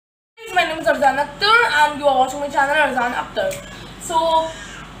name is Arzan Akhtar and you are watching my channel Arzan Akhtar. So,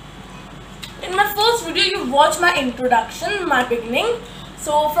 in my first video you watched my introduction, my beginning.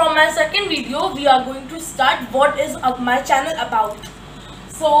 So from my second video we are going to start what is my channel about.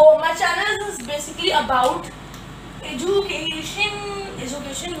 So my channel is basically about education,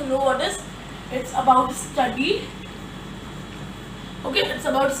 you know what is, it's about study. Okay, it's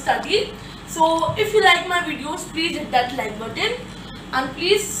about study. So if you like my videos, please hit that like button and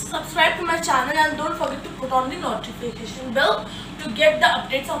please subscribe to my channel and don't forget to put on the notification bell to get the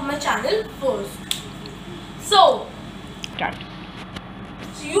updates of my channel first. So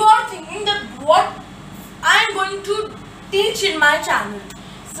you are thinking that what I am going to teach in my channel.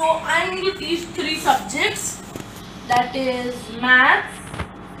 So I am going to teach 3 subjects, that is maths,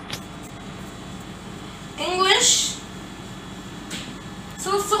 English.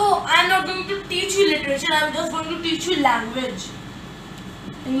 So I am not going to teach you literature, I am just going to teach you language,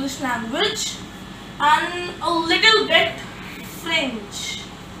 English language, and a little bit French.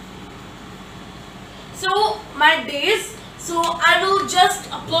 So my days, so I will just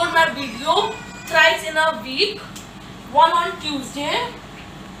upload my video thrice in a week, one on Tuesday,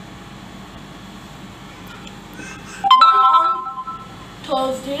 one on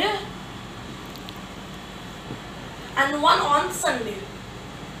Thursday, and one on Sunday.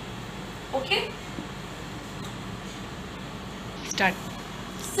 Okay, start.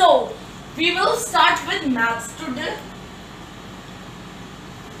 So we will start with maths today.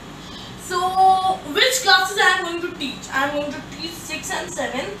 So which classes I am going to teach? I am going to teach 6th and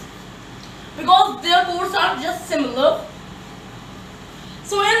 7th because their courses are just similar.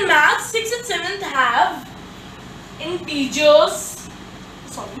 So in maths, 6th and 7th have integers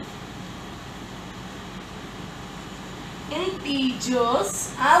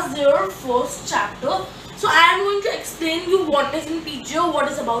as their first chapter. So I am going to explain you what is integer,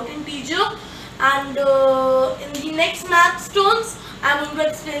 what is about integer, and in the next maths turns I am going to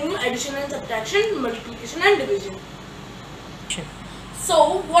explain you addition and subtraction, multiplication and division.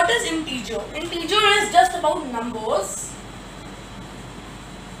 So what is integer? Integer is just about numbers,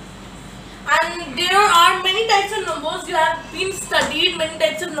 and there are many types of numbers. You have been studied many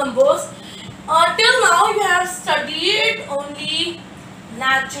types of numbers. Till now you have studied only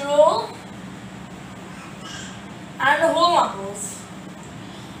natural and whole numbers.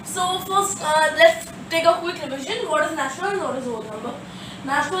 So first let's take a quick revision. What is natural and what is whole number?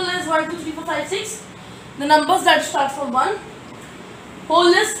 Natural is 1, 2, 3, 4, 5, 6. The numbers that start from 1.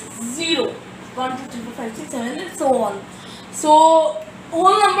 Whole is 0. 1, 2, 3, 4, 5, 6, 7 and so on. So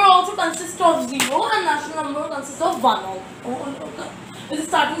whole number also consists of 0 and natural number consists of 1. It is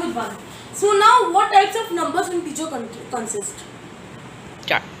starting with 1. So now what types of numbers integer consist?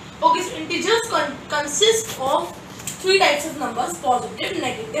 Start. Okay, so integers consist of 3 types of numbers: positive,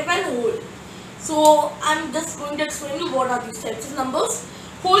 negative and whole. So I'm just going to explain you what are these types of numbers.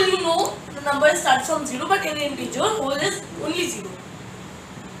 Whole, you know, the number starts from 0, but in integer whole is only 0.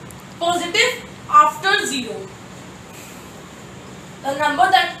 Positive after 0, the number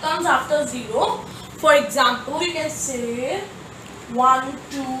that comes after 0. For example, you can say 1,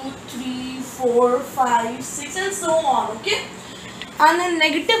 2, 3, 4, 5, 6 and so on. Okay, and then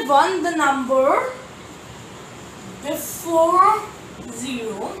negative 1, the number before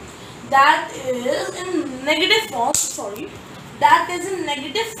 0, that is in negative form, that is in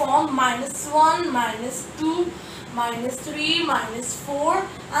negative form, -1, -2, -3, -4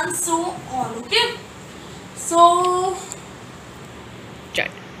 and so on. Okay, so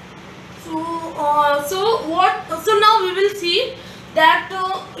so now we will see that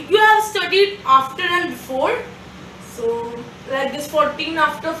you have studied after and before. So like this, 14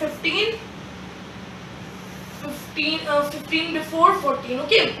 after 15, 15 before 14.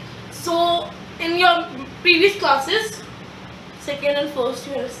 Okay, so in your previous classes, second and first,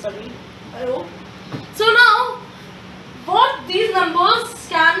 you have studied, I hope. So now what these numbers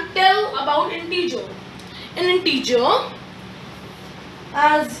can tell about integer. In integer,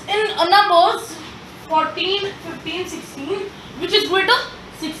 as in numbers 14, 15, 16, which is greater?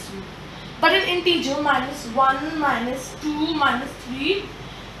 16. But in integer, -1, -2, -3,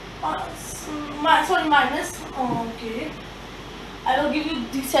 okay, I will give you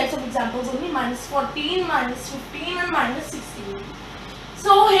these types of examples only: -14, -15 and -16.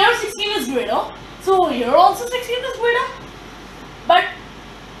 So here 16 is greater, so here also 16 is greater, but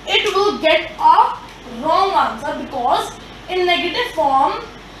it will get a wrong answer because in negative form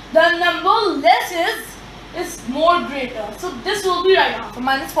the number less is more greater. So this will be right answer.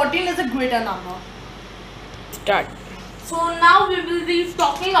 -14 is a greater number. Start. So now we will be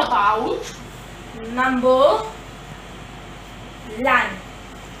talking about number line.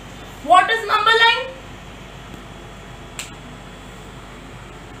 What is number line?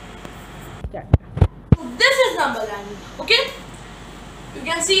 Start. So this is number line. Okay. You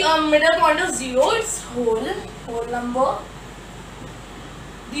can see a middle point is 0. It's whole number.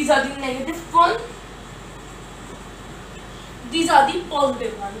 These are the negative one. These are the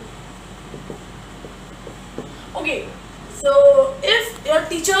positive one. Okay. So if your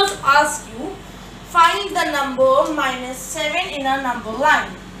teachers ask you, find the number -7 in a number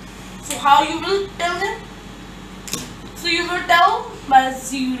line. So how you will tell them? So you will tell by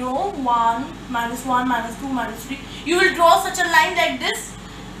 0, 1, -1, -2, -3. You will draw such a line like this.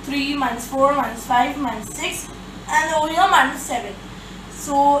 3, -4, -5, -6, and over here -7.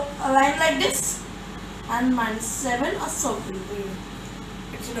 So a line like this and -7, a circle.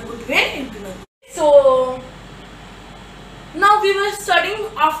 It's in a good way. So now we were studying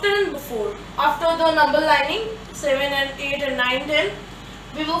after and before. After the number lining 7 and 8 and 9, 10,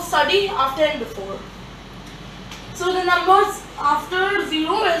 we will study after and before. So the numbers after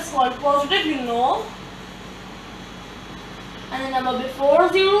 0 is called positive, you know. And the number before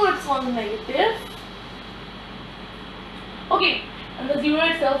 0, it's called negative. Okay, and the 0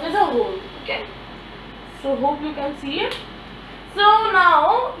 itself is a whole. Okay, so hope you can see it. So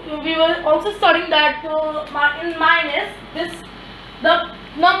now we were also studying that in minus, the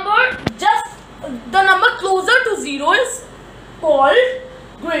number closer to 0 is called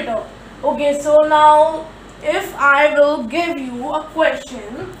greater. Okay, so now if I will give you a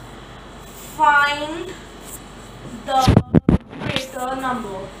question, find the greater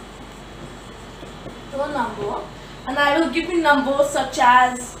number, and I will give you numbers such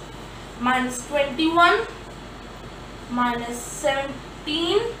as -21,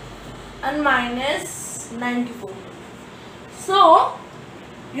 -17 and -94. So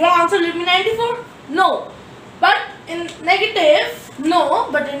your answer will be 94? No. But in negative, no.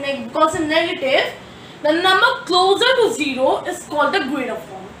 But because in negative, the number closer to 0 is called the greater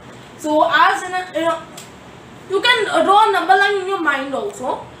form. So as you can draw a number line in your mind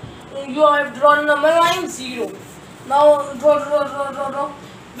also. You have drawn a number line 0. Now draw.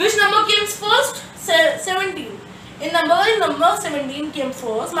 Which number came first? 17. In number line, number 17 came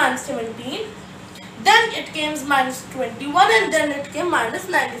first, -17. Then it came -21, and then it came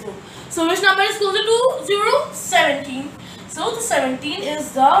 -94. So which number is closer to 0? 17. So the 17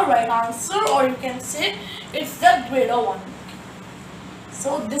 is the right answer, or you can say it's the greater one. So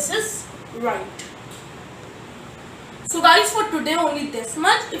this is right. So guys, for today only this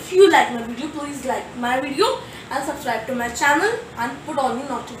much. If you like my video, please like my video and subscribe to my channel and put on the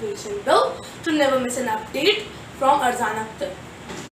notification bell to never miss an update from Arzan Akhtar.